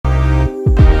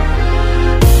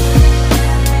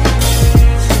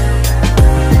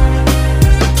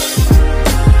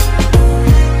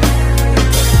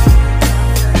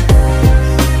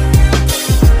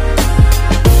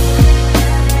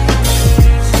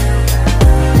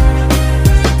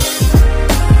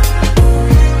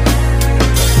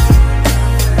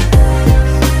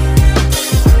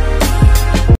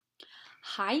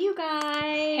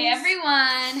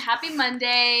Happy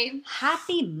Monday.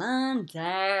 Happy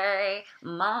Monday.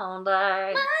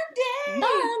 Monday. Monday.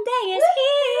 Monday is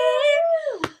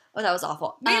here. Oh, that was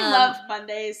awful. We love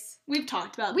Mondays. We've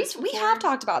talked about this We before. have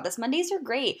talked about this. Mondays are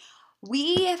great.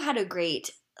 We have had a great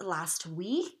last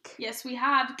week. Yes, we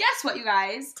have. Guess what, you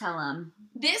guys? Tell them.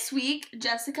 This week,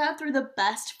 Jessica threw the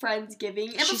best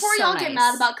Friendsgiving. And She's before so y'all get nice.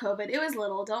 mad about COVID, it was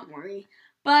little, don't worry.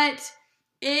 But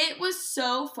it was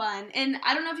so fun. And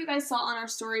I don't know if you guys saw on our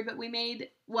story, but we made,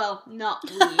 well, not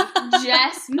we,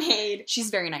 Jess made She's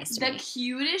very nice to the me.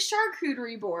 cutest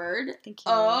charcuterie board. Thank you.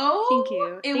 Oh, Thank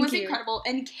you. It Thank was you. incredible.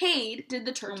 And Cade did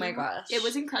the turkey. Oh my gosh. It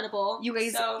was incredible. You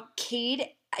guys, So, Cade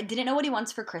didn't know what he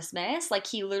wants for Christmas. Like,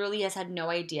 he literally has had no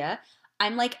idea.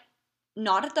 I'm, like,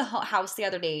 not at the house the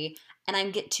other day, and I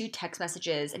get 2 text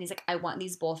messages, and he's like, I want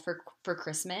these both for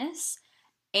Christmas.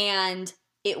 And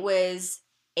it was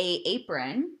a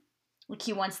apron. Like,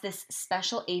 he wants this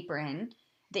special apron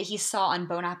that he saw on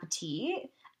Bon Appetit.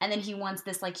 And then he wants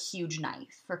this, like, huge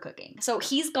knife for cooking. So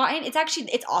he's gotten,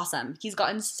 it's awesome. He's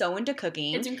gotten so into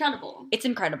cooking. it's incredible. It's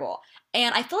incredible.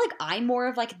 And I feel like I'm more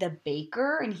of, like, the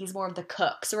baker and he's more of the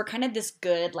cook. So we're kind of this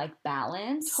good, like,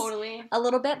 balance. Totally. A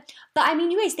little bit. But, I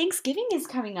mean, you guys, Thanksgiving is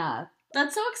coming up.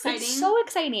 That's so exciting. It's so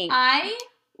exciting. I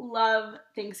love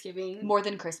Thanksgiving. More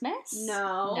than Christmas?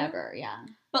 No. Never, yeah.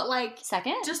 But, like,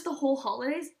 Second? just the whole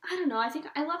holidays. I don't know. I think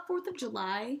I love 4th of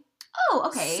July. Oh,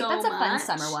 okay. So That's a fun much.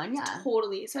 summer one, yeah.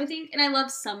 Totally. So I think, and I love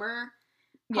summer.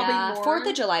 Probably Yeah, more. 4th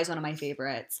of July is one of my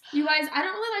favorites. You guys, I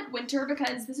don't really like winter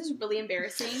because this is really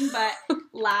embarrassing, but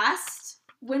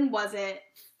when was it?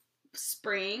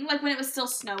 Spring? Like when it was still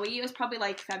snowy. It was probably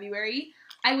like February.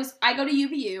 I go to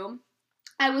UVU.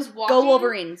 I was walking. Go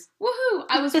Wolverines. Woohoo!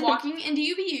 I was walking into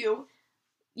UVU.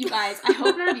 You guys, I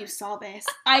hope none of you saw this.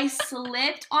 I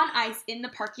slipped on ice in the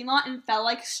parking lot and fell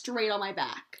like straight on my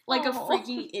back. Like a Aw.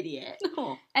 freaking idiot.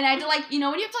 Oh. And I had to like, you know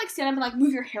when you have to like stand up and like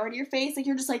move your hair out of your face? Like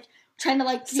you're just like trying to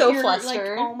like So get your, like,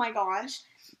 flustered. oh my gosh.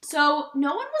 So no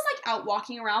one was like out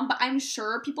walking around, but I'm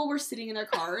sure people were sitting in their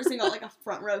cars and got like a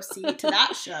front row seat to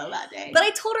that show that day. But I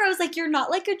told her, I was like, you're not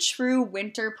like a true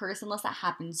winter person unless that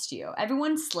happens to you.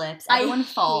 Everyone slips. Everyone I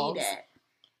falls. hate it.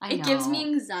 I know. It gives me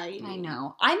anxiety. I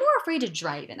know. I'm more afraid to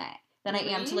drive in it than I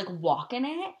am to Really? like walk in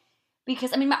it.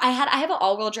 Because I mean, I have an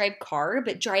all-wheel drive car,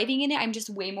 but driving in it, I'm just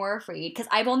way more afraid. Because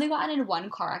I've only gotten in one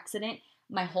car accident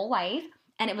my whole life,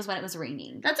 and it was when it was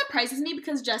raining. That surprises me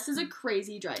because Jess is a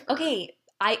crazy driver. Okay,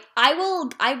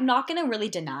 I'm not gonna really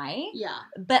deny, Yeah.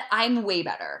 but I'm way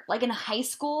better. Like in high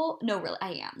school, no, really,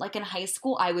 I am. Like in high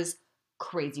school, I was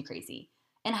crazy.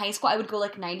 In high school, I would go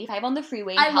like 95 on the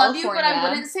freeway in I love California. you, but I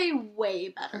wouldn't say way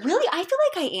better. Really? I feel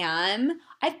like I am.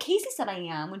 Casey said I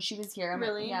am when she was here.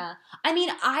 Really? Yeah. I mean,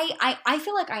 I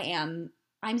feel like I am.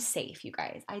 I'm safe, you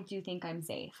guys. I do think I'm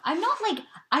safe. I'm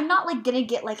not like gonna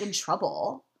get like in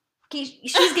trouble. Okay,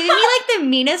 she's giving me like the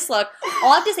meanest look.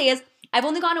 All I have to say is I've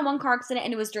only gotten in one car accident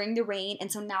and it was during the rain,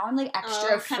 and so now I'm like extra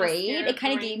kinda afraid. scared It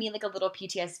kind of of the gave rain. me like a little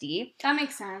PTSD. That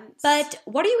makes sense. But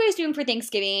what are you guys doing for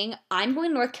Thanksgiving? I'm going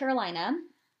to North Carolina.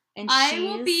 And I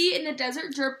will be in the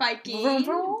desert dirt biking, Vroom,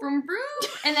 vroom.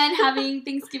 vroom, and then having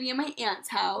Thanksgiving at my aunt's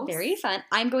house. Very fun.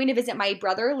 I'm going to visit my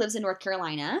brother, lives in North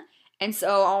Carolina. And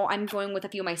so I'm going with a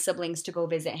few of my siblings to go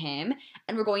visit him.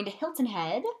 And we're going to Hilton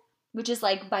Head, which is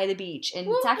like by the beach. And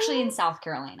it's actually in South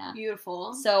Carolina.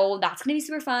 Beautiful. So that's going to be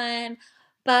super fun.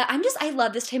 But I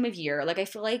love this time of year. Like, I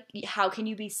feel like, how can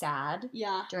you be sad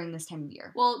Yeah. during this time of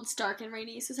year? Well, it's dark and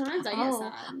rainy, so sometimes I get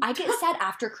sad. I get sad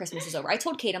after Christmas is over. I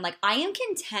told Kate, I'm like, I am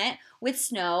content with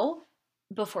snow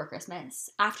before Christmas.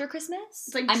 After Christmas,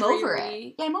 It's, like, I'm over it.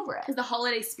 dreary. Yeah, I'm over it. Because the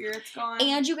holiday spirit's gone.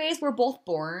 And you guys were both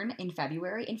born in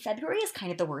February, and February is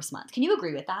kind of the worst month. Can you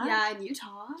agree with that? yeah, in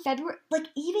Utah. February, like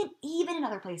even in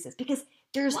other places, because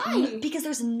there's Why? because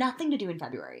there's nothing to do in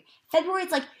February. February,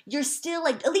 it's like you're still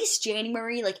like, at least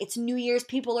January, like it's New Year's.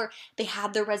 They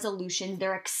have their resolutions.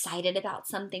 They're excited about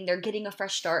something. They're getting a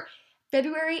fresh start.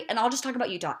 February, and I'll just talk about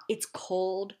Utah. It's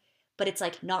cold, but it's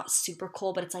like not super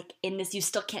cold, but it's like in this, you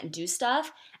still can't do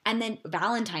stuff. And then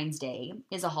Valentine's Day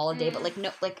is a holiday, but like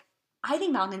no, like I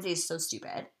think Valentine's Day is so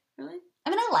stupid. Really? I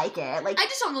mean, I like it. Like I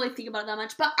just don't really think about it that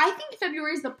much. But I think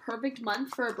February is the perfect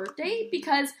month for a birthday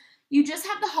because you just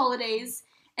have the holidays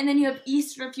and then you have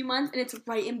Easter in a few months and it's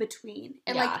right in between.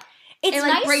 And yeah. like It's it,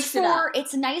 like, nice breaks it for up.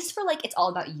 it's nice for like it's all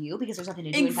about you because there's nothing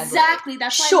to do in February. exactly,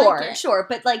 that's why I like it. Sure.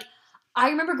 But like I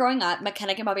remember growing up,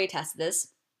 McKenna can probably attest to this.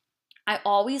 I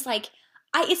always like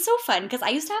it's so fun because I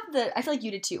used to have I feel like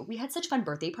you did too. We had such fun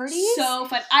birthday parties. So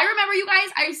fun. I remember, you guys,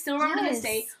 I still remember to this Yes.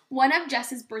 day, one of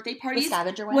Jess's birthday The parties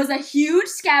scavenger one was a huge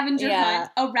scavenger Yeah.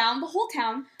 hunt around the whole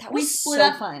town. that We was split so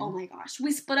up. fun. Oh my gosh.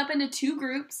 We split up into 2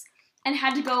 groups and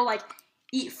had to go like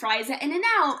eat fries at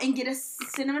In-N-Out and get a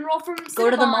cinnamon roll from Go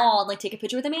to the Cinnabon. mall and, like, take a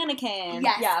picture with a mannequin.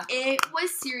 Yes, Yeah. it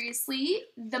was seriously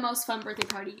the most fun birthday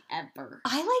party ever.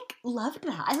 I, like, loved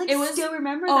that. I, like, It was- still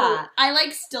remember that. I,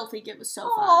 like, still think it was so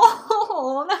fun.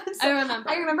 Oh, that was so,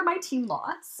 I remember my team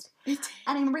lost. And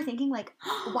I remember thinking, like,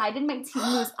 why did my team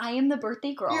lose? I am the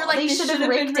birthday girl. You're like, they this should should've have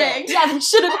been rigged rigged. it. Yeah, they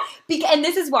should have. And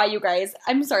this is why, you guys.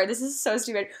 I'm sorry, this is so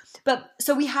stupid. But,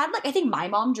 so we had, like, I think my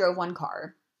mom drove one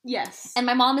car. Yes. And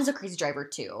my mom is a crazy driver,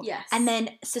 too. Yes. And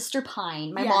then Sister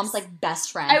Pine, my Yes. mom's, like,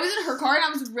 best friend. I was in her car and I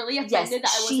was really offended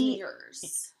that I wasn't in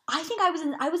yours. I think I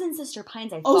was in Sister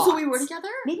Pine's, I Oh, thought. so we were together?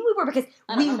 Maybe we were because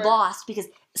I don't we remember. lost because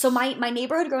so my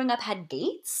neighborhood growing up had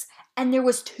gates and there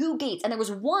was 2 gates and there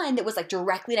was one that was like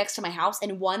directly next to my house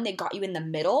and one that got you in the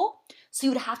middle. So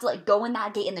you would have to like go in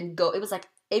that gate and then go. It was like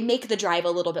it make the drive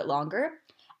a little bit longer.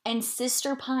 And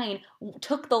Sister Pine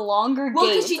took the longer gate. Well,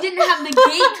 because she didn't have the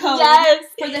gate code Yes.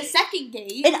 for the second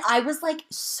gate. And I was like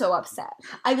so upset.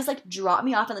 I was like, drop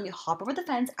me off and let me hop over the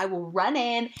fence. I will run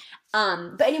in.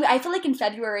 But anyway, I feel like in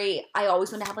February, I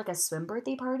always want to have like a swim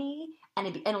birthday party. And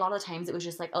a lot of the times it was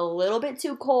just like a little bit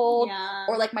too cold. Yeah.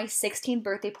 Or like my 16th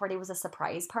birthday party was a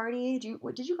surprise party. Did you go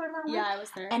to that one? Yeah, I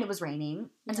was there. And it was raining.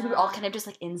 And so we were all Yeah. kind of just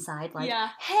like inside like, Yeah.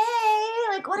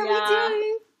 hey, like what are we Yeah.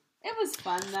 doing? It was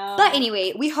fun, though. But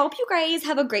anyway, we hope you guys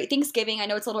have a great Thanksgiving. I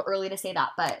know it's a little early to say that,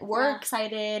 but we're Yeah.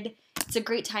 excited. It's a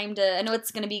great time to, I know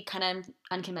it's going to be kind of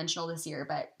unconventional this year,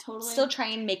 but Totally. still try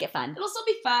and make it fun. It'll still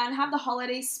be fun. Have the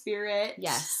holiday spirit.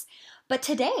 Yes. But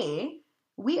today,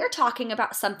 we are talking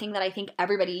about something that I think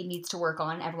everybody needs to work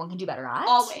on, everyone can do better at.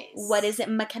 Always. What is it,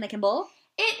 McKenna Kimball?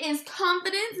 It is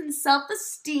confidence and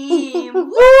self-esteem.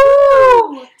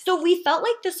 Woo! So we felt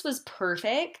like this was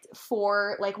perfect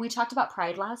for, like, we talked about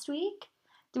Pride last week.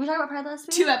 Did we talk about Pride last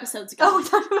week? 2 episodes ago. Oh, we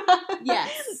talked about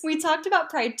Yes. We talked about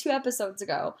Pride 2 episodes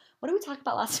ago. What did we talk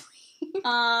about last week?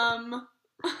 Are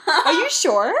you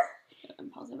sure? I'm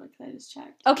positive because I just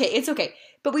checked. Okay, it's okay.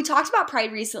 But we talked about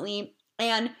Pride recently,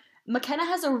 and McKenna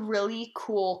has a really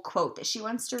cool quote that she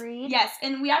wants to read. Yes,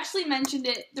 and we actually mentioned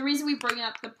it. The reason we bring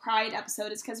up the Pride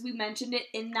episode is because we mentioned it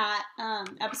in that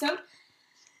episode.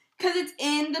 Because it's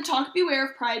in the Talk Beware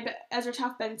of Pride by Ezra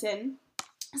Taft Benson.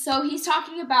 So he's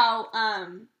talking about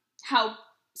how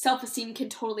self-esteem can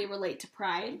totally relate to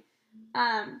pride.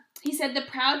 He said, the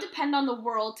proud depend on the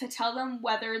world to tell them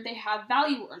whether they have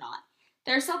value or not.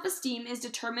 Their self-esteem is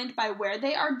determined by where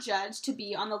they are judged to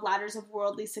be on the ladders of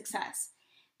worldly success.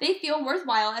 They feel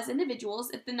worthwhile as individuals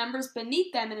if the numbers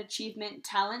beneath them in achievement,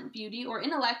 talent, beauty, or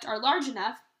intellect are large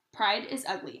enough. Pride is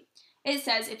ugly. It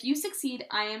says, if you succeed,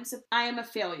 I am a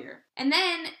failure. And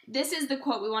then, this is the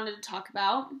quote we wanted to talk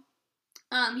about.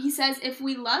 He says, if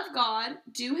we love God,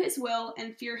 do His will,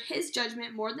 and fear His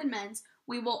judgment more than men's,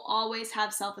 we will always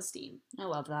have self-esteem. I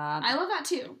love that. I love that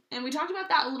too. And we talked about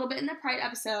that a little bit in the Pride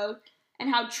episode and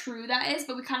how true that is,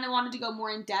 but we kind of wanted to go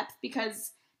more in depth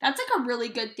because that's like a really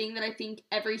good thing that I think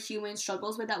every human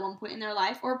struggles with at one point in their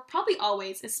life, or probably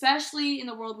always, especially in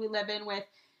the world we live in with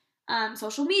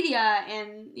social media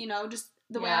and, you know, just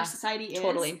the way our society is.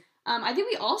 Totally. I think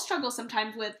we all struggle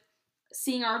sometimes with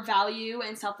seeing our value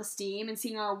and self-esteem and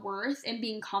seeing our worth and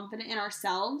being confident in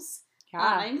ourselves. Yeah.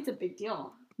 I think it's a big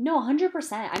deal. No,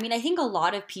 100%. I mean, I think a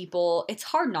lot of people, it's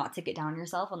hard not to get down on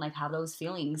yourself and, like, have those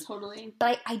feelings. Totally.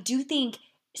 But I do think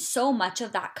so much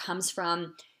of that comes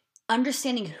from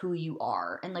understanding who you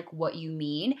are and, like, what you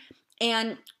mean.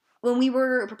 And when we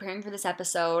were preparing for this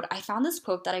episode, I found this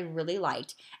quote that I really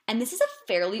liked. And this is a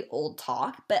fairly old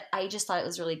talk, but I just thought it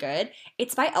was really good.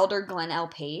 It's by Elder Glenn L.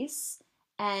 Pace.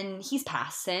 And he's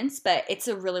passed since, but it's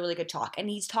a really, really good talk. And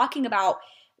he's talking about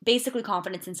basically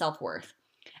confidence and self-worth.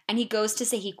 And he goes to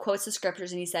say, he quotes the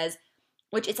scriptures and he says,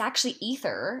 which it's actually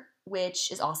Ether,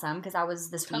 which is awesome because that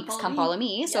was this week's Come Follow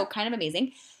Me. So kind of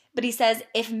amazing. But he says,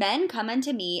 if men come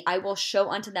unto me, I will show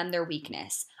unto them their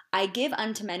weakness. I give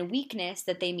unto men weakness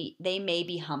that they may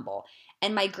be humble.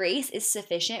 And my grace is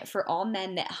sufficient for all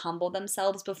men that humble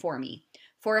themselves before me.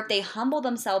 For if they humble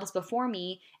themselves before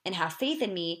me and have faith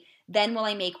in me, then will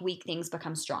I make weak things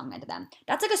become strong unto them.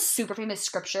 That's like a super famous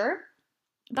scripture.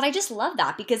 But I just love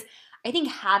that because I think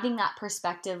having that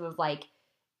perspective of like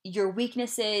your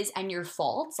weaknesses and your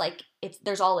faults, like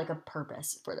there's all like a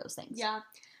purpose for those things. Yeah.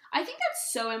 I think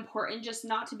that's so important just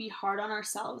not to be hard on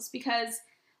ourselves because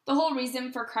the whole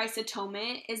reason for Christ's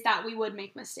atonement is that we would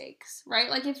make mistakes, right?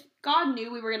 Like if God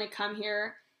knew we were going to come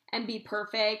here and be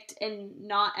perfect and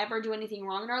not ever do anything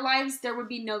wrong in our lives, there would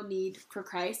be no need for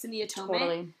Christ and the atonement.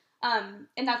 Totally.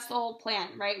 And that's the whole plan,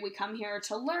 right? We come here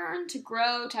to learn, to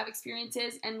grow, to have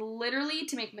experiences, and literally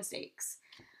to make mistakes.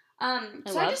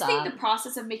 So I just think the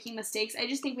process of making mistakes, I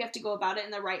just think we have to go about it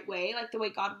in the right way, like the way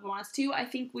God would want us to. I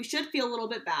think we should feel a little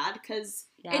bit bad because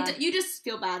you just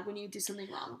feel bad when you do something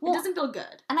wrong. Well, it doesn't feel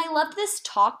good. And I love this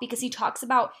talk because he talks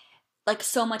about, like,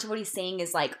 so much of what he's saying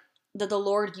is, like, that the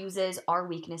Lord uses our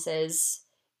weaknesses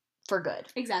for good.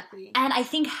 Exactly. And I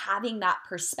think having that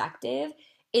perspective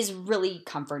is really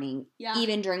comforting,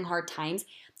 even during hard times.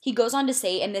 He goes on to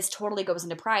say, and this totally goes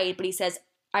into pride, but he says,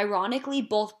 ironically,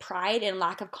 both pride and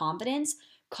lack of confidence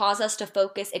cause us to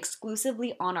focus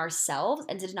exclusively on ourselves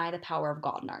and to deny the power of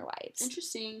God in our lives.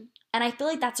 Interesting. And I feel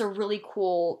like that's a really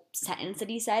cool sentence that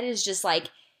he said, is just like,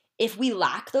 if we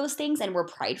lack those things and we're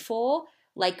prideful,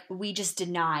 like, we just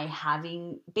deny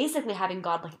having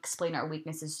God, like, explain our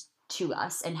weaknesses to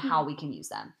us and how we can use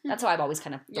them. That's how I've always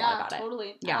kind of thought about it.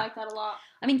 Totally. Yeah, I like that a lot.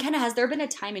 I mean, Kenna, has there been a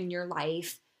time in your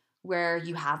life where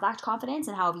you have lacked confidence,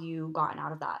 and how have you gotten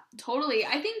out of that? Totally.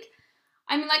 I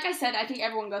mean, like I said, I think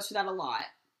everyone goes through that a lot.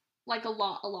 Like, a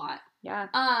lot. Yeah.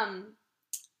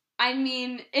 I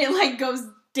mean, it, like, goes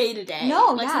day to day. No,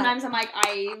 like, sometimes I'm like,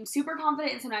 I'm super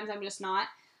confident, and sometimes I'm just not.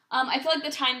 I feel like the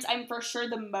times I'm for sure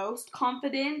the most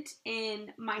confident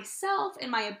in myself and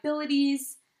my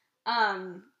abilities,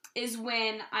 is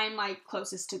when I'm, like,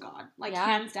 closest to God. Like,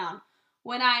 hands down.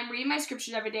 When I'm reading my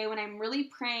scriptures every day, when I'm really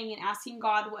praying and asking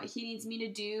God what he needs me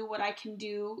to do, what I can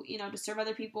do, to serve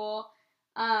other people,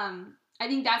 I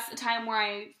think that's the time where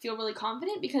I feel really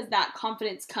confident, because that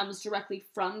confidence comes directly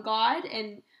from God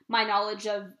and my knowledge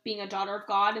of being a daughter of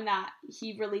God, and that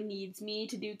he really needs me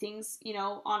to do things,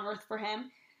 on earth for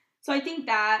him. So I think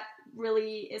that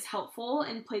really is helpful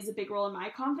and plays a big role in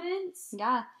my confidence.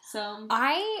 Yeah. So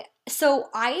I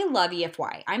love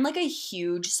EFY. I'm, like, a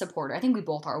huge supporter. I think we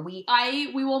both are. We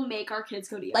will make our kids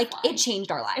go to EFY. Like, it changed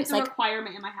our lives. It's a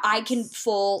requirement in my house. I can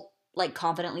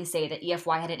confidently say that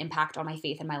EFY had an impact on my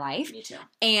faith in my life. Me too.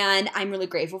 And I'm really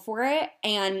grateful for it.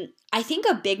 And I think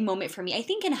a big moment for me, I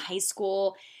think in high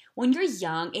school, when you're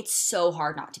young, it's so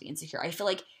hard not to be insecure. I feel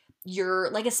like you're,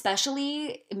 like,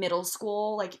 especially middle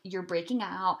school, like, you're breaking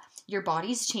out, your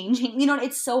body's changing,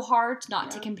 it's so hard not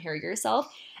to compare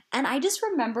yourself. And I just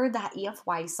remember that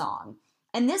EFY song.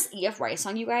 And this EFY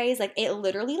song, you guys, like, it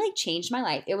literally, like, changed my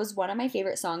life. It was one of my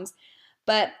favorite songs.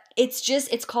 But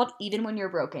it's called Even When You're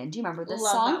Broken. Do you remember this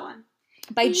song? That one.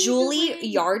 By Julie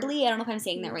Yardley. I don't know if I'm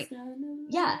saying that right.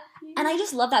 Yeah. And I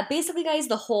just love that. Basically, guys,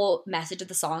 the whole message of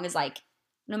the song is, like,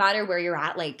 no matter where you're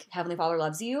at, like, Heavenly Father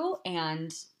loves you,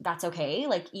 and that's okay.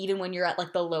 Like, even when you're at,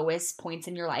 like, the lowest points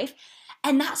in your life.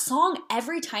 And that song,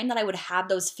 every time that I would have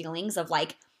those feelings of,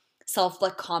 like,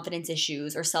 confidence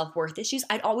issues or self-worth issues,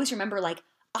 I'd always remember, like,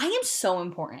 I am so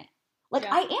important. Like,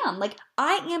 I am. Like,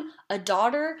 I am a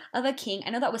daughter of a king. I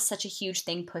know that was such a huge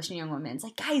thing pushing young women. It's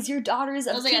like, guys, you're daughters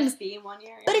of kings. It was, like, a theme one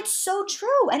year. Yeah. But it's so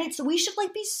true. And we should,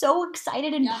 like, be so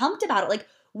excited and pumped about it. Like,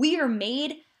 we are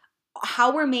made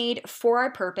how we're made for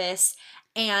our purpose.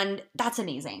 And that's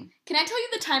amazing. Can I tell you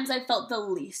the times I felt the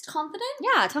least confident?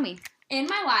 Yeah, tell me. In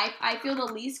my life, I feel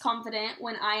the least confident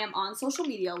when I am on social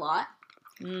media a lot.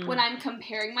 When I'm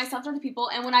comparing myself to other people,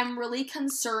 and when I'm really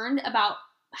concerned about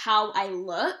how I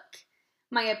look,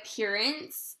 my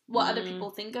appearance, what other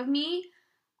people think of me.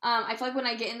 I feel like when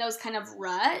I get in those kind of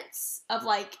ruts of,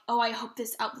 like, oh, I hope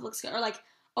this outfit looks good, or, like,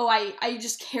 oh, I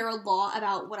just care a lot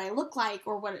about what I look like,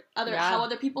 or how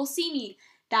other people see me.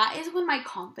 That is when my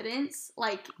confidence,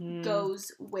 like,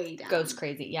 goes way down. Goes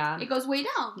crazy, yeah. It goes way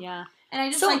down. Yeah. And I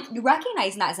just, so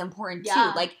recognizing that is important,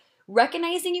 too. Like,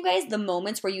 recognizing, you guys, the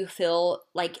moments where you feel,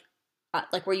 like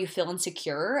where you feel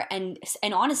insecure, and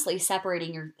honestly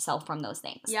separating yourself from those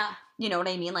things. Yeah. You know what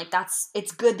I mean? Like,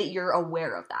 it's good that you're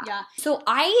aware of that. Yeah. So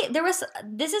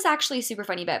this is actually super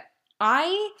funny, but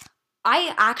I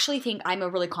actually think I'm a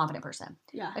really confident person.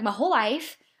 Yeah. Like, my whole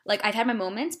life, like, I've had my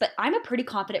moments, but I'm a pretty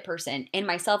confident person in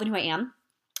myself and who I am.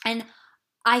 And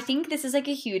I think this is, like,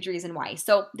 a huge reason why.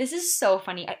 So this is so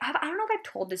funny. I don't know if I've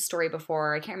told this story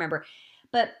before. I can't remember.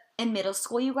 But in middle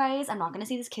school, you guys, I'm not going to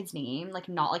say this kid's name. Like,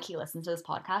 not like he listens to this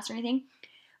podcast or anything.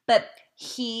 But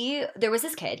there was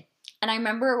this kid. And I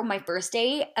remember my first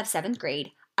day of 7th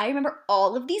grade, I remember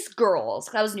all of these girls,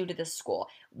 because I was new to this school,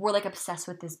 were, like, obsessed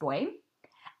with this boy.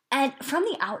 And from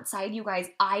the outside, you guys,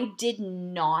 I did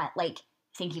not, like,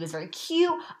 think he was very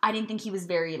cute. I didn't think he was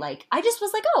very, like, I just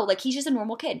was like, oh, like, he's just a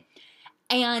normal kid.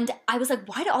 And I was like,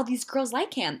 why do all these girls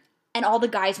like him? And all the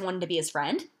guys wanted to be his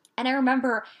friend. And I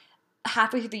remember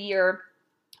halfway through the year,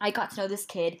 I got to know this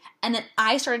kid. And then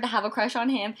I started to have a crush on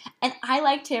him. And I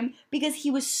liked him because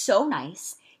he was so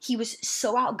nice. He was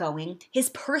so outgoing. His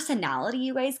personality,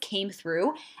 you guys, came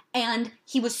through. And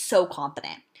he was so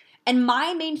confident. And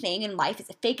my main thing in life is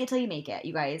fake it till you make it,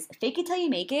 you guys. Fake it till you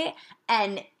make it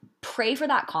and pray for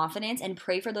that confidence and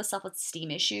pray for those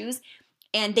self-esteem issues.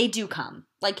 And they do come.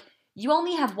 Like, you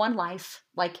only have one life,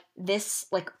 like this,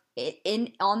 like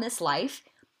on this life.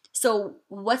 So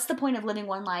what's the point of living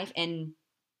one life and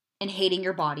hating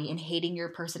your body and hating your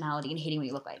personality and hating what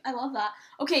you look like? I love that.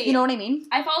 Okay. You know what I mean?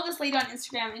 I follow this lady on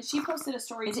Instagram, and she posted a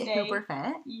story today. Is it Hooper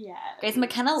Fit? Yeah. Guys,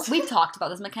 McKenna, we've talked about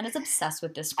this. McKenna's obsessed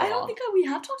with this girl. I don't think we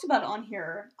have talked about it on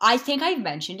here. I think I've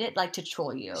mentioned it, like, to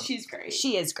troll you. She's great.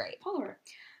 She is great. Follow her.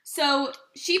 So,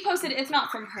 she posted, it's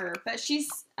not from her, but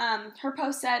her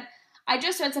post said, I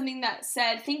just read something that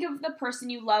said, think of the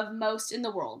person you love most in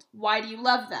the world. Why do you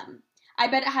love them? I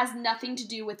bet it has nothing to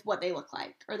do with what they look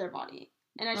like or their body.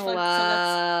 And I just feel like so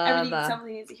that's everything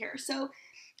somebody needs to hear. So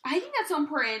I think that's so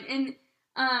important. And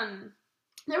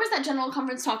there was that general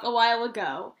conference talk a while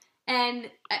ago, and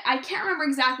I can't remember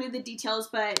exactly the details,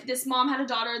 but this mom had a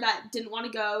daughter that didn't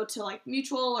want to go to like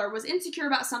Mutual or was insecure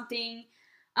about something.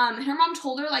 And her mom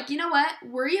told her, like, you know what?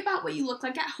 Worry about what you look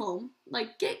like at home.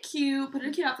 Like, get cute, put a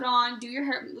cute outfit on, do your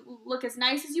hair, look as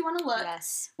nice as you want to look.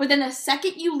 Yes. But then the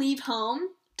second you leave home,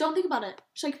 don't think about it.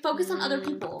 Just, like, focus on other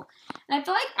people. And I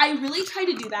feel like I really tried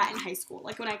to do that in high school.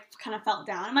 Like, when I kind of felt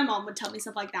down. And my mom would tell me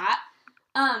stuff like that.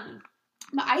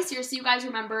 But I seriously, you guys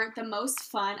remember the most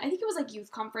fun, I think it was, like, youth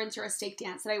conference or a stake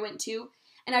dance that I went to.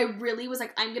 And I really was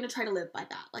like, I'm going to try to live by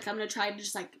that. Like, I'm going to try to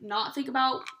just, like, not think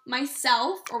about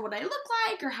myself or what I look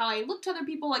like or how I look to other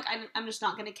people. Like, I'm just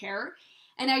not going to care.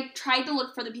 And I tried to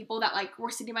look for the people that, like, were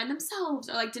sitting by themselves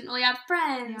or, like, didn't really have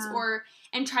friends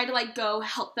and try to, like, go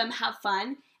help them have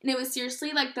fun. And it was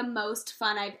seriously, like, the most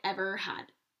fun I've ever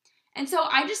had. And so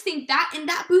I just think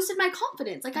that boosted my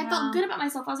confidence. Like, I felt good about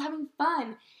myself. I was having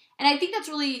fun. And I think that's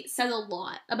really says a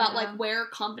lot about, like, where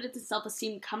confidence and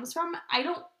self-esteem comes from. I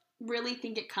don't really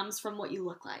think it comes from what you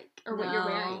look like or what you're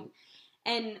wearing.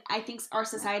 And I think our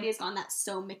society has gotten that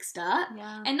so mixed up.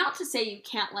 Yeah. And not to say you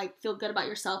can't, like, feel good about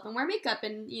yourself and wear makeup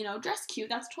and, you know, dress cute.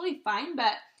 That's totally fine.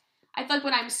 But I feel like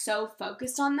when I'm so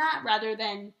focused on that rather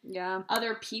than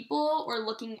other people or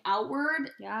looking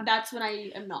outward, that's when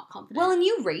I am not confident. Well, and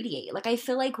you radiate. Like, I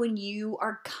feel like when you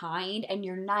are kind and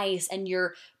you're nice and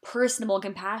you're personable and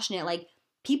compassionate, like,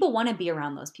 people want to be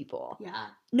around those people. Yeah.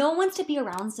 No one wants to be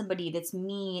around somebody that's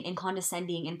mean and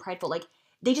condescending and prideful. Like,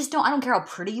 they just don't. I don't care how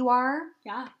pretty you are.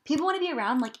 Yeah. People want to be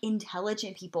around, like,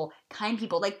 intelligent people, kind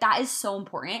people. Like, that is so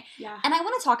important. Yeah. And I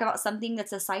want to talk about something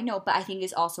that's a side note, but I think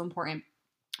is also important.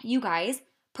 You guys,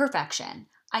 perfection.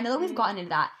 I know that we've gotten into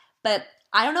that, but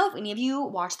I don't know if any of you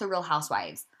watch The Real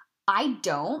Housewives. I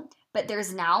don't, but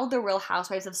there's now The Real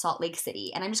Housewives of Salt Lake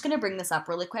City. And I'm just going to bring this up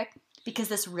really quick because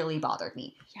this really bothered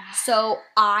me. Yeah. So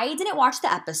I didn't watch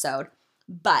the episode,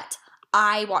 but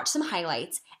I watched some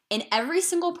highlights. And every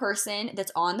single person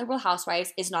that's on The Real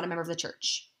Housewives is not a member of the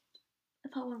church. I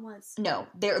thought one was. No,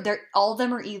 they're all of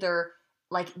them are either,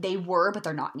 like, they were, but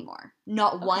they're not anymore.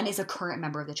 Not one is a current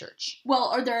member of the church.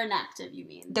 Well, or they're inactive, you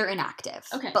mean? They're inactive.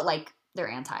 Okay. But, like, they're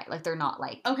anti. Like, they're not,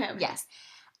 like... Okay. Yes.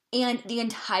 And the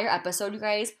entire episode, you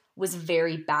guys, was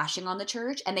very bashing on the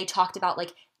church. And they talked about,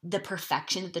 like, the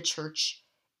perfection that the church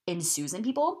ensues in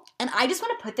people. And I just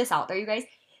want to put this out there, you guys.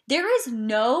 There is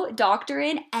no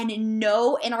doctrine and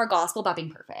no in our gospel about being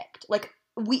perfect. Like,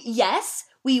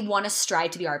 we want to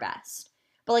strive to be our best.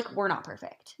 But, like, we're not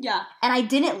perfect. Yeah. And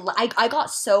I got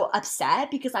so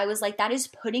upset because I was like, that is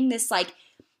putting this, like,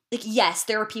 yes,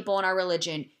 there are people in our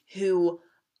religion who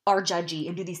are judgy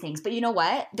and do these things. But you know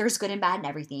what? There's good and bad in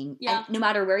everything. Yeah. And no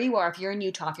matter where you are, if you're in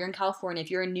Utah, if you're in California, if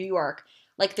you're in New York,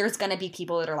 like, there's going to be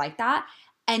people that are like that.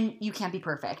 And you can't be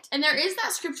perfect. And there is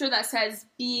that scripture that says,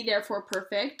 be therefore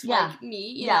perfect, like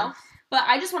me, you know. But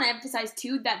I just want to emphasize,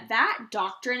 too, that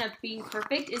doctrine of being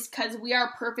perfect is because we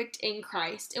are perfect in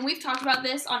Christ. And we've talked about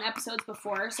this on episodes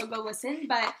before, so go listen.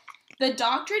 But the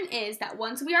doctrine is that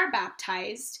once we are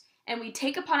baptized and we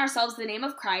take upon ourselves the name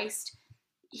of Christ,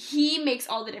 He makes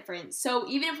all the difference. So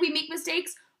even if we make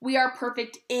mistakes, we are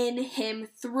perfect in Him,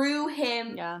 through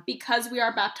Him, because we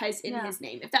are baptized in His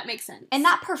name, if that makes sense. And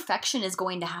that perfection is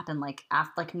going to happen, like,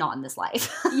 not in this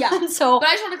life. Yeah. So, but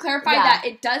I just want to clarify that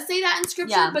it does say that in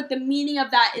Scripture, but the meaning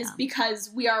of that is because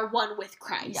we are one with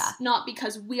Christ, not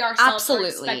because we ourselves are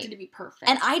expected to be perfect.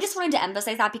 And I just wanted to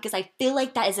emphasize that because I feel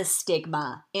like that is a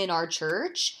stigma in our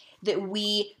church, that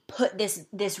we put this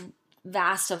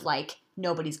vast of, like,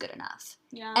 nobody's good enough.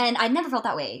 Yeah. And I never felt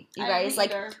that way, you guys.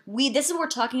 Like, this is what we're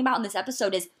talking about in this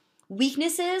episode is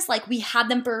weaknesses. Like, we have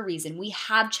them for a reason. We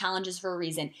have challenges for a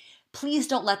reason. Please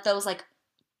don't let those, like,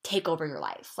 take over your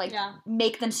life. Like,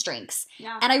 make them strengths.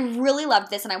 Yeah. And I really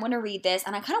loved this, and I want to read this,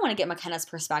 and I kind of want to get McKenna's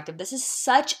perspective. This is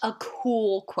such a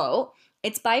cool quote.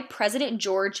 It's by President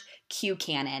George Q.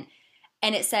 Cannon.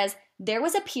 And it says, there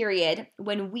was a period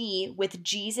when we, with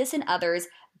Jesus and others,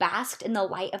 basked in the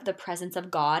light of the presence of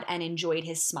God and enjoyed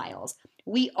his smiles.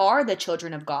 We are the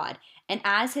children of God. And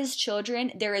as his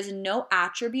children, there is no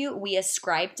attribute we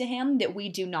ascribe to him that we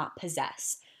do not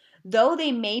possess. Though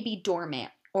they may be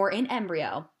dormant or in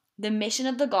embryo, the mission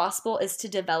of the gospel is to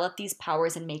develop these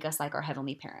powers and make us like our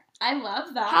heavenly parent. I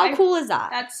love that. How cool is that?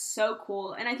 That's so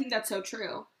cool. And I think that's so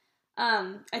true.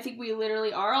 I think we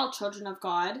literally are all children of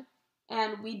God.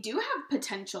 And we do have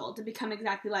potential to become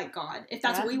exactly like God, if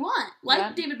that's what we want.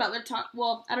 Like David Butler talked,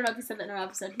 well, I don't know if he said that in an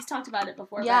episode. He's talked about it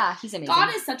before. Yeah, he's amazing.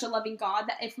 God is such a loving God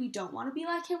that if we don't want to be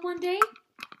like him one day,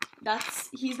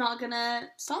 he's not going to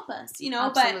stop us, you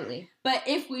know? Absolutely. But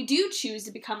if we do choose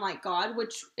to become like God,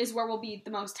 which is where we'll be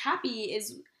the most happy,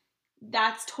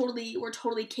 we're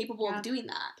totally capable of doing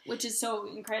that, which is so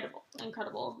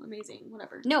incredible, amazing,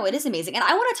 whatever. No, it is amazing. And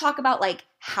I want to talk about like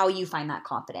how you find that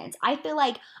confidence. I feel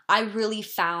like I really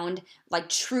found like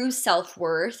true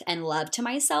self-worth and love to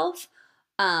myself,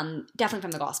 definitely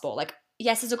from the gospel. Like,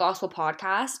 yes, it's a gospel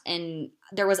podcast and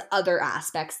there was other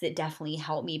aspects that definitely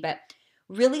helped me, but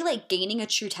really like gaining a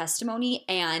true testimony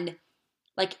and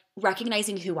like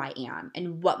recognizing who I am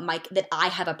and that I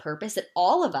have a purpose, that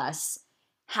all of us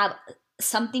have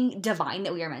something divine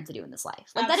that we are meant to do in this life.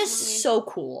 Like, Absolutely. That is so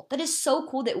cool. That is so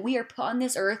cool that we are put on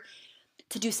this earth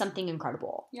to do something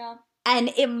incredible. Yeah. And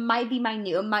it might be minute.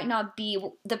 It might not be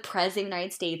the president of the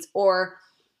United States or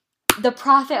the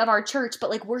prophet of our church, but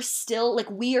like we're still, like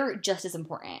we are just as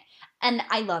important. And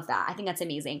I love that. I think that's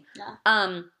amazing.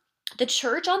 Yeah. The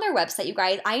church on their website, you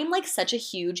guys, I am like such a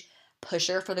huge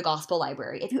pusher for the gospel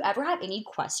library. If you ever have any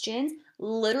questions,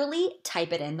 literally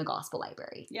type it in the gospel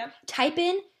library. Yep. Type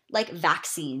in like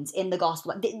vaccines in the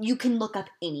gospel. You can look up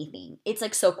anything. It's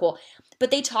like so cool.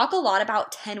 But they talk a lot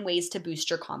about 10 ways to boost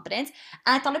your confidence.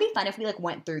 And I thought it'd be fun if we like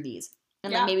went through these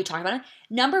and like maybe talk about it.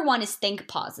 Number 1 is think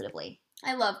positively.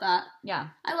 I love that. Yeah.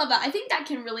 I love that. I think that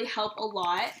can really help a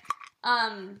lot.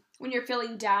 When you're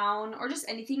feeling down or just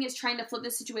anything, is trying to flip the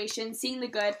situation, seeing the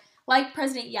good. Like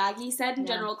President Yagi said in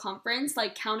General Conference,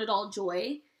 like, count it all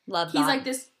joy. Love that. He's like,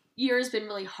 this year has been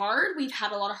really hard. We've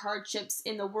had a lot of hardships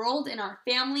in the world, in our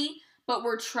family, but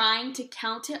we're trying to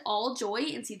count it all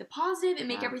joy and see the positive and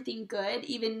make everything good,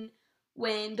 even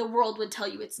when the world would tell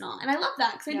you it's not. And I love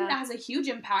that because I think that has a huge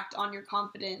impact on your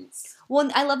confidence.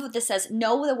 Well, I love what this says.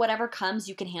 Know that whatever comes,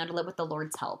 you can handle it with the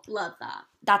Lord's help. Love that.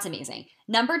 That's amazing.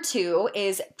 Number 2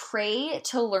 is pray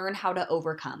to learn how to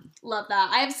overcome. Love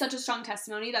that. I have such a strong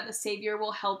testimony that the Savior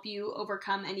will help you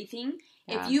overcome anything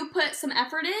if you put some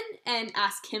effort in and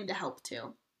ask him to help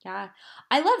too. Yeah.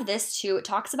 I love this too. It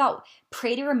talks about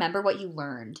pray to remember what you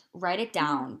learned. Write it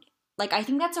down. Like, I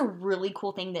think that's a really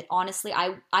cool thing that, honestly,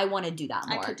 I want to do that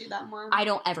more. I could do that more. I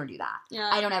don't ever do that. Yeah.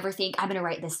 I don't ever think, I'm going to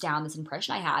write this down, this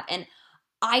impression I have. And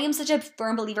I am such a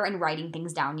firm believer in writing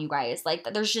things down, you guys.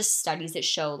 Like, there's just studies that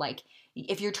show, like,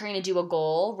 if you're trying to do a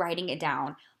goal, writing it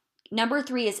down. Number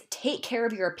 3 is take care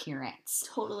of your appearance.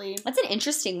 Totally. That's an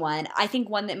interesting one. I think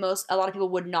one that a lot of people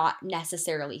would not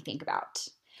necessarily think about.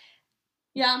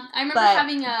 Yeah, I remember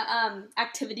having a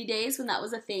activity days when that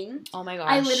was a thing. Oh my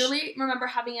gosh. I literally remember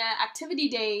having an activity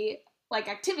day, like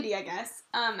activity, I guess,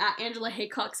 at Angela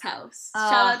Haycock's house.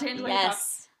 Shout out to Angela Haycock.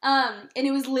 And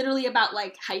it was literally about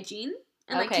like hygiene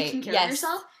and like taking care of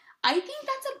yourself. I think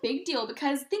that's a big deal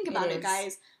because think about it,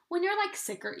 guys. When you're like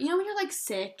sick or, when you're like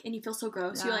sick and you feel so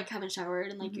gross, you like haven't showered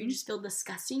and like you just feel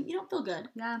disgusting, you don't feel good.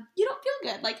 Yeah. You don't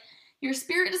feel good. Like, your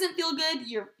spirit doesn't feel good.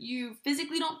 You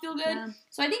physically don't feel good. Yeah.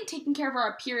 So I think taking care of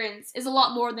our appearance is a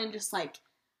lot more than just like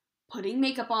putting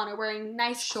makeup on or wearing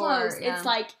nice clothes. Yeah. It's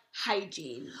like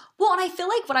hygiene. Well, and I feel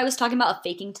like what I was talking about,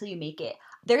 faking till you make it.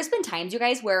 There's been times, you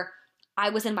guys, where I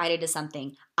was invited to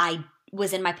something. I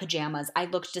was in my pajamas. I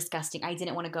looked disgusting. I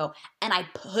didn't want to go. And I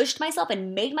pushed myself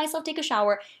and made myself take a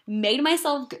shower, made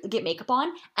myself get makeup on,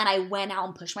 and I went out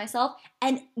and pushed myself.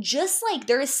 And just like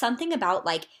there is something about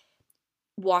like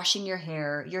washing your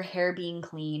hair being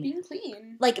clean.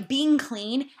 Like being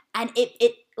clean and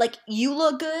it like you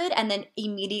look good and then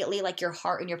immediately like your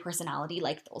heart and your personality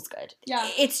like feels good. Yeah.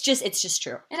 It's just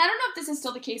true. And I don't know if this is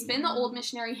still the case, but in the old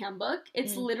missionary handbook,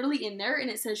 it's literally in there and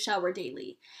it says shower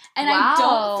daily. And I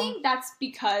don't think that's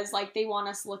because like they want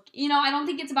us to look, I don't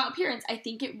think it's about appearance. I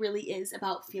think it really is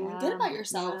about feeling good about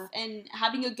yourself and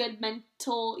having a good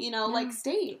mental, like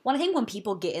state. Well, I think when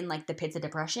people get in like the pits of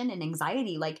depression and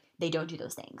anxiety, like they don't do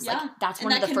those things. Yeah. Like that's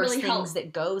one of the first things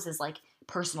that goes is like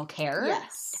personal care.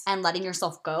 Yes. And letting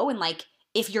yourself go and like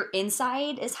if your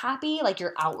inside is happy, like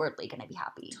you're outwardly gonna be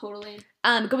happy. Totally.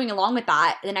 Going along with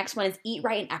that, the next one is eat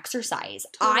right and exercise.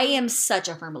 Totally. I am such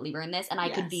a firm believer in this, and I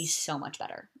could be Yes. so much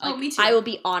better. Oh, me too. I will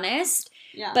be honest,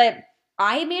 Yeah. but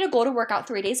I made a goal to work out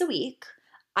 3 days a week.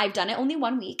 I've done it only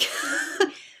 1 week,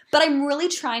 but I'm really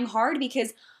trying hard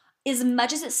because as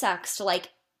much as it sucks to like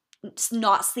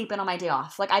not sleep in on my day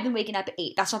off, like I've been waking up at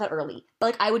 8. That's not that early, but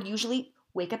like I would usually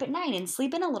wake up at 9 and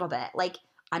sleep in a little bit. Like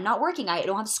I'm not working. I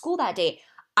don't have school that day.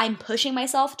 I'm pushing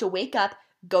myself to wake up,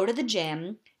 go to the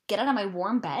gym, get out of my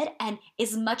warm bed, and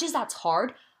as much as that's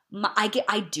hard,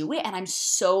 I do it, and I'm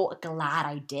so glad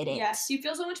I did it. Yes, you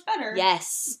feel so much better.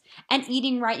 Yes. And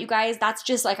eating right, you guys, that's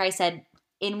just like I said,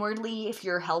 inwardly, if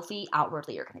you're healthy,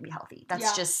 outwardly you're going to be healthy.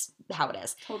 That's just how it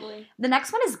is. Totally. The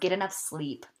next one is get enough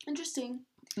sleep. Interesting.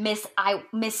 Miss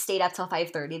stayed up till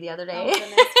 5:30 the other day. Oh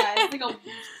goodness, guys. I think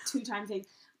 2 times a day.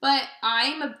 But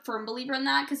I'm a firm believer in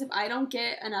that because if I don't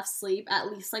get enough sleep, at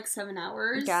least like 7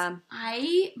 hours, Yeah.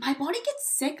 my body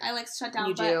gets sick. I like shut down.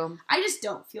 You but do. I just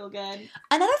don't feel good.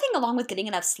 Another thing along with getting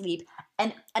enough sleep,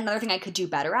 and another thing I could do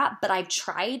better at, but I've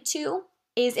tried to,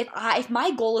 is if my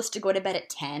goal is to go to bed at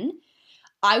 10,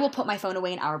 I will put my phone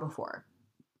away an hour before.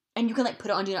 And you can like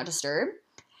put it on Do Not Disturb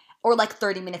or like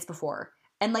 30 minutes before.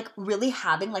 And like really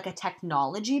having like a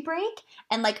technology break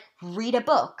and like read a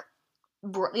book.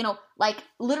 You know, like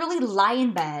literally lie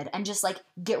in bed and just like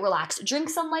get relaxed. Drink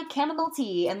some like chamomile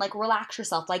tea and like relax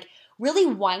yourself. Like really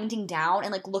winding down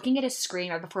and like looking at a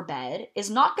screen right before bed is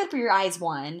not good for your eyes,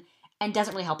 one, and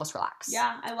doesn't really help us relax.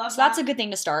 Yeah, I love that. So that's a good thing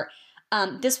to start.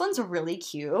 This one's really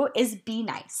cute, is be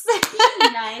nice. Be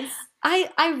nice.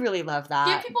 I really love that.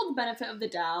 Give people the benefit of the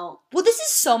doubt. Well, this is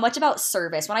so much about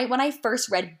service. When I first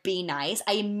read Be Nice,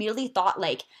 I immediately thought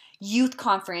like youth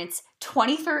conference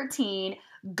 2013,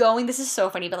 going, this is so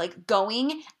funny, but like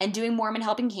going and doing Mormon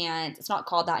Helping Hands. It's not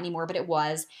called that anymore, but it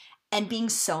was. And being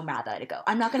so mad that I had to go.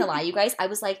 I'm not going to lie, you guys. I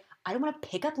was like, I don't want to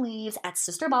pick up leaves at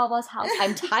Sister Bava's house.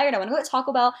 I'm tired. I want to go to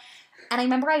Taco Bell. And I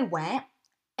remember I went,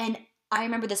 and I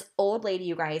remember this old lady,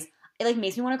 you guys. It like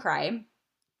makes me want to cry.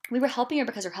 We were helping her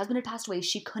because her husband had passed away.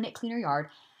 She couldn't clean her yard.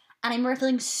 And I remember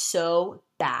feeling so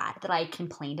bad that I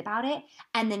complained about it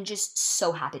and then just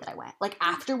so happy that I went. Like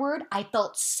afterward, I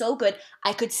felt so good.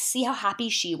 I could see how happy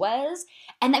she was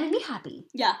and that made me happy.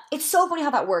 Yeah. It's so funny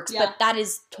how that works, Yeah. but that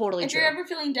is totally If true. you're ever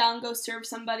feeling down, go serve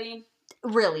somebody.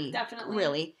 Really. Definitely.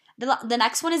 Really. The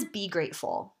next one is be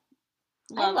grateful.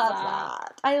 I love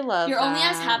that. I love You're that. only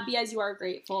as happy as you are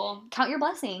grateful. Count your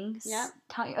blessings. Yeah.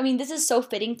 I mean, this is so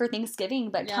fitting for Thanksgiving,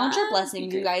 but count your Yeah,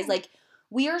 blessings, be you guys. grateful. Like,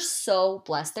 we are so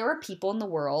blessed. There are people in the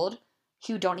world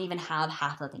who don't even have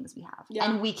half the things we have. Yeah.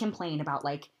 And we complain about,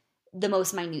 like, the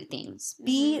most minute things.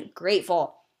 Be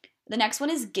grateful. The next one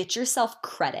is get yourself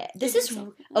credit. This Give is,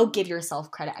 yourself- give yourself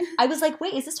credit. I was like,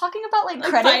 wait, is this talking about, like Like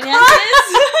credit finances?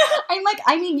 cards? I'm like,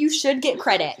 I mean, you should get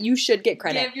credit. You should get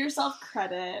credit. Give yourself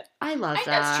credit. I love I think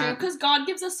that. that's true because God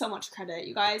gives us so much credit,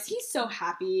 you guys. He's so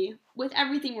happy with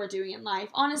everything we're doing in life,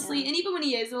 honestly. Yeah. And even when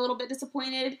he is a little bit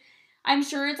disappointed, I'm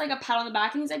sure it's like a pat on the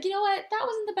back and he's like, you know what, that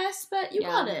wasn't the best, but you Yeah.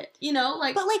 got it. You know,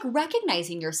 like, But, like,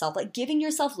 recognizing yourself, like, giving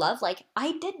yourself love. Like,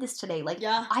 I did this today. Like,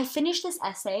 yeah. I finished this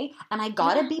essay and I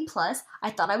got Yeah. a B+. I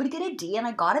thought I would get a D and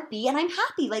I got a B and I'm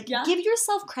happy. Like, Yeah. give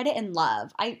yourself credit and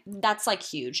love. That's, like,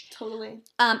 huge. Totally.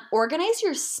 Organize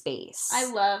your space. I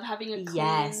love having a clean.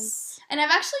 Yes. And I've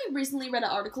actually recently read an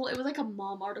article. It was like a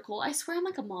mom article. I swear I'm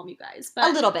like a mom, you guys. But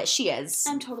A little bit. She is.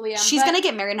 I'm totally am. She's but- going to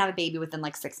get married and have a baby within,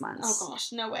 like, 6 months. Oh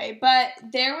gosh, no way. But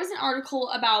there was an article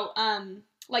about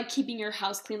like keeping your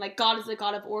house clean. Like God is a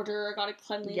God of order, a God of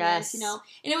cleanliness, Yes. you know.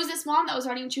 And it was this mom that was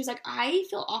writing and she was like, I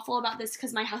feel awful about this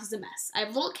because my house is a mess. I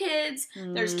have little kids,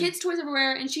 there's Mm. kids' toys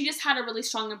everywhere, and she just had a really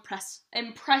strong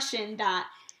impression that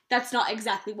that's not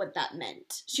exactly what that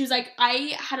meant. She was like,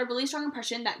 I had a really strong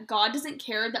impression that God doesn't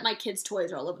care that my kids'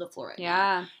 toys are all over the floor right now.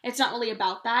 Yeah. It's not really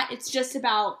about that. It's just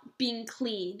about being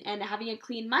clean and having a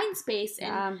clean mind space and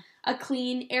Yeah. a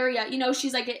clean area. You know,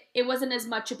 she's like, it wasn't as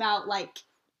much about like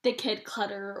the kid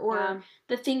clutter or Yeah.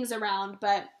 the things around,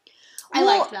 but I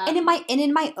Well, like that. And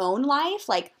in my own life,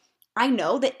 like, I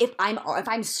know that if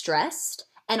I'm stressed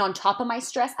and on top of my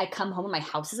stress, I come home and my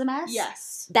house is a mess.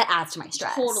 Yes. That adds to my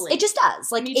stress. Totally. It just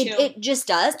does. Like, Me it, too. it just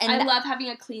does. And I love having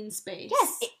a clean space.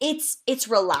 yes, it's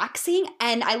relaxing,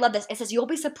 and I love this. It says you'll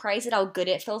be surprised at how good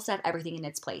it feels to have everything in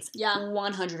its place. Yeah.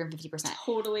 150%.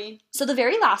 Totally. So the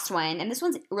very last one, and this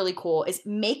one's really cool, is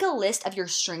make a list of your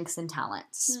strengths and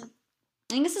talents.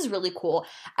 I think this is really cool.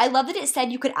 I love that it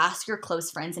said you could ask your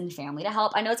close friends and family to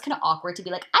help. I know it's kind of awkward to be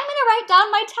like, I'm going to write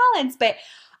down my talents, but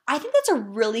I think that's a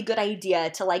really good idea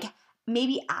to, like,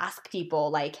 maybe ask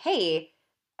people, like, hey,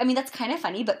 I mean, that's kind of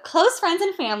funny, but close friends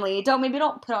and family, don't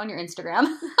put it on your Instagram.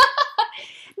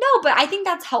 No, but I think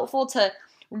that's helpful to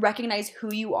recognize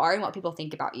who you are and what people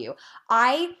think about you.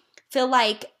 I feel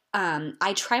like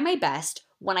I try my best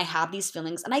when I have these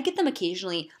feelings, and I get them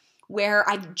occasionally, where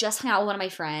I've just hung out with one of my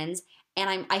friends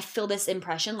and I feel this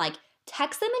impression, like,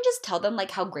 text them and just tell them,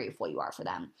 like, how grateful you are for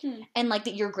them. And, like,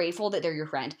 that you're grateful that they're your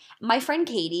friend. My friend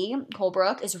Katie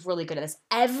Holbrook is really good at this.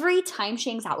 Every time she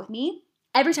hangs out with me,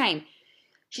 every time,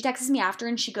 she texts me after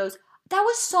and she goes, that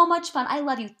was so much fun. I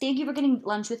love you. Thank you for getting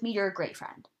lunch with me. You're a great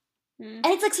friend. And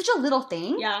it's, like, such a little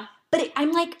thing. Yeah. But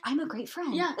I'm like, I'm a great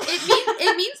friend. Yeah.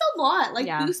 It means a lot. Like,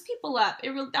 Yeah. boost people up.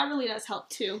 That really does help,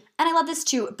 too. And I love this,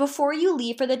 too. Before you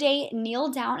leave for the day,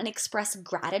 kneel down and express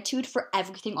gratitude for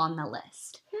everything on the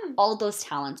list. All those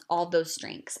talents, all those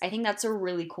strengths. I think that's a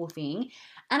really cool thing.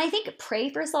 And I think pray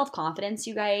for self-confidence,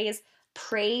 you guys.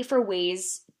 Pray for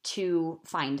ways to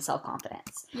find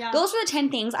self-confidence. Yeah. Those were the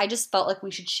 10 things I just felt like we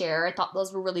should share. I thought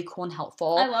those were really cool and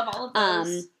helpful. I love all of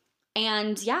those.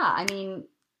 And yeah, I mean,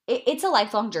 it's a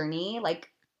lifelong journey. Like,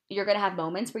 you're going to have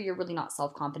moments where you're really not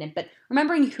self-confident, but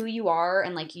remembering who you are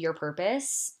and, like, your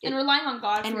purpose. And relying on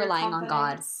God. And relying on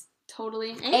God.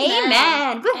 Totally.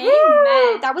 Amen. Woohoo!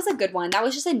 Amen. That was a good one. That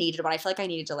was just a needed one. I feel like I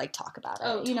needed to, like, talk about it.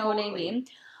 Oh, you know what I totally. mean?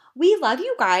 We love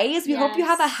you guys. We hope you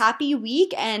have a Yes. happy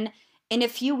week, and in a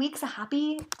few weeks, a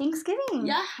happy Thanksgiving.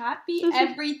 Yeah, happy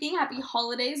everything. Happy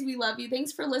holidays. We love you.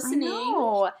 Thanks for I listening.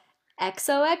 know.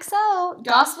 XOXO.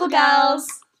 Gospel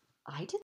Gals. I did